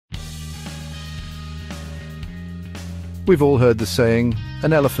We've all heard the saying,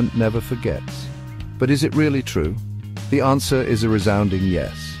 an elephant never forgets. But is it really true? The answer is a resounding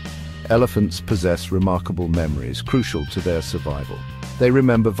yes. Elephants possess remarkable memories crucial to their survival. They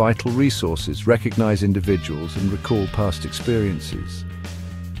remember vital resources, recognize individuals, and recall past experiences.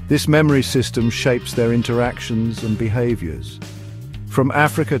 This memory system shapes their interactions and behaviors. From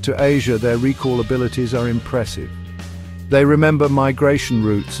Africa to Asia, their recall abilities are impressive. They remember migration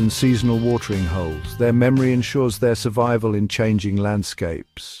routes and seasonal watering holes. Their memory ensures their survival in changing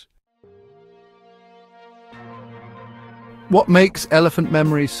landscapes. What makes elephant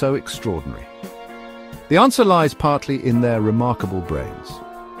memory so extraordinary? The answer lies partly in their remarkable brains.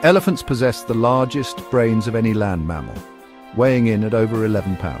 Elephants possess the largest brains of any land mammal, weighing in at over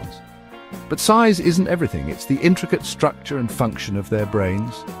 11 pounds. But size isn't everything. It's the intricate structure and function of their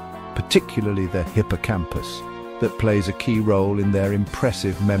brains, particularly their hippocampus, that plays a key role in their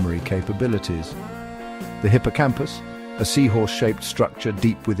impressive memory capabilities. The hippocampus, a seahorse-shaped structure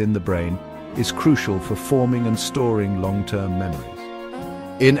deep within the brain, is crucial for forming and storing long-term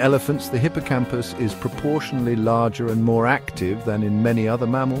memories. In elephants, the hippocampus is proportionally larger and more active than in many other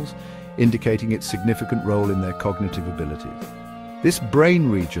mammals, indicating its significant role in their cognitive abilities. This brain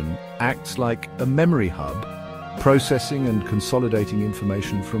region acts like a memory hub, processing and consolidating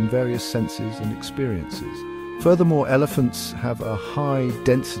information from various senses and experiences. Furthermore, elephants have a high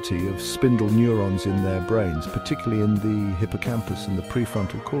density of spindle neurons in their brains, particularly in the hippocampus and the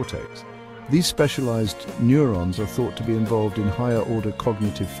prefrontal cortex. These specialized neurons are thought to be involved in higher-order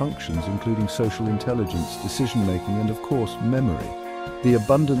cognitive functions, including social intelligence, decision-making, and, of course, memory. The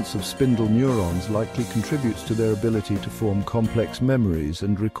abundance of spindle neurons likely contributes to their ability to form complex memories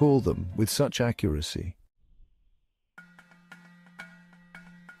and recall them with such accuracy.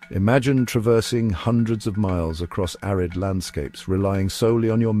 Imagine traversing hundreds of miles across arid landscapes, relying solely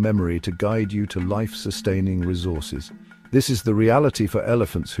on your memory to guide you to life-sustaining resources. This is the reality for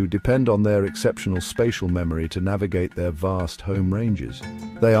elephants, who depend on their exceptional spatial memory to navigate their vast home ranges.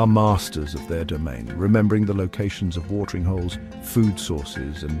 They are masters of their domain, remembering the locations of watering holes, food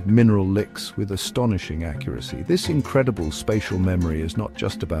sources, and mineral licks with astonishing accuracy. This incredible spatial memory is not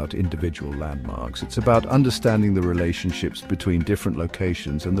just about individual landmarks. It's about understanding the relationships between different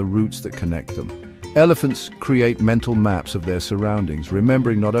locations and the routes that connect them. Elephants create mental maps of their surroundings,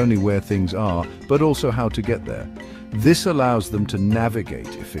 remembering not only where things are, but also how to get there. This allows them to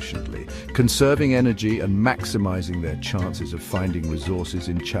navigate efficiently, conserving energy and maximizing their chances of finding resources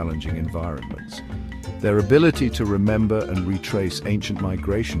in challenging environments. Their ability to remember and retrace ancient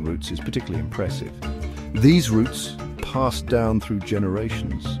migration routes is particularly impressive. These routes, passed down through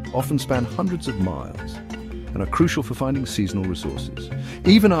generations, often span hundreds of miles and are crucial for finding seasonal resources.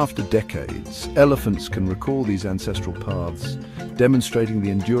 Even after decades, elephants can recall these ancestral paths, demonstrating the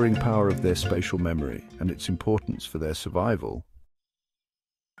enduring power of their spatial memory and its importance for their survival.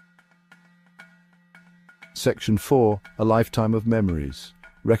 Section 4. A lifetime of memories,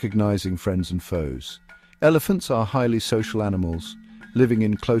 recognizing friends and foes. Elephants are highly social animals, living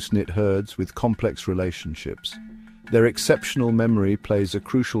in close-knit herds with complex relationships. Their exceptional memory plays a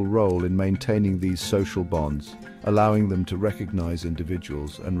crucial role in maintaining these social bonds, allowing them to recognize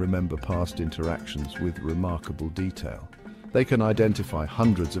individuals and remember past interactions with remarkable detail. They can identify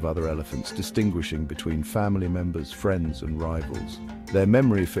hundreds of other elephants, distinguishing between family members, friends, and rivals. Their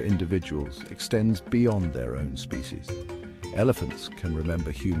memory for individuals extends beyond their own species. Elephants can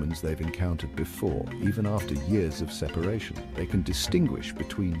remember humans they've encountered before, even after years of separation. They can distinguish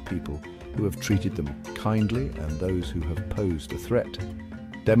between people who have treated them kindly and those who have posed a threat,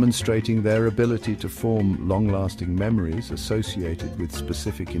 demonstrating their ability to form long-lasting memories associated with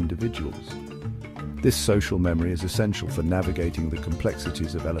specific individuals. This social memory is essential for navigating the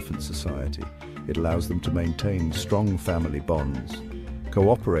complexities of elephant society. It allows them to maintain strong family bonds,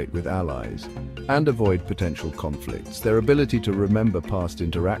 cooperate with allies, and avoid potential conflicts. Their ability to remember past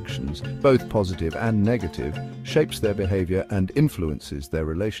interactions, both positive and negative, shapes their behavior and influences their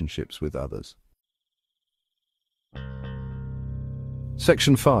relationships with others.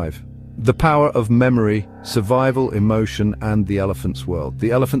 Section 5. The power of memory, survival, emotion, and the elephant's world.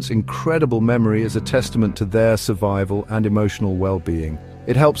 The elephant's incredible memory is a testament to their survival and emotional well-being.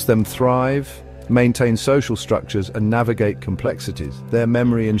 It helps them thrive, maintain social structures, and navigate complexities. Their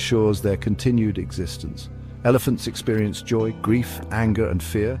memory ensures their continued existence. Elephants experience joy, grief, anger, and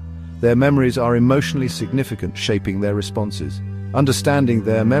fear. Their memories are emotionally significant, shaping their responses. Understanding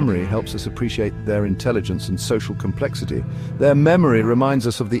their memory helps us appreciate their intelligence and social complexity. Their memory reminds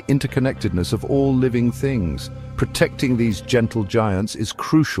us of the interconnectedness of all living things. Protecting these gentle giants is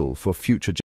crucial for future generations.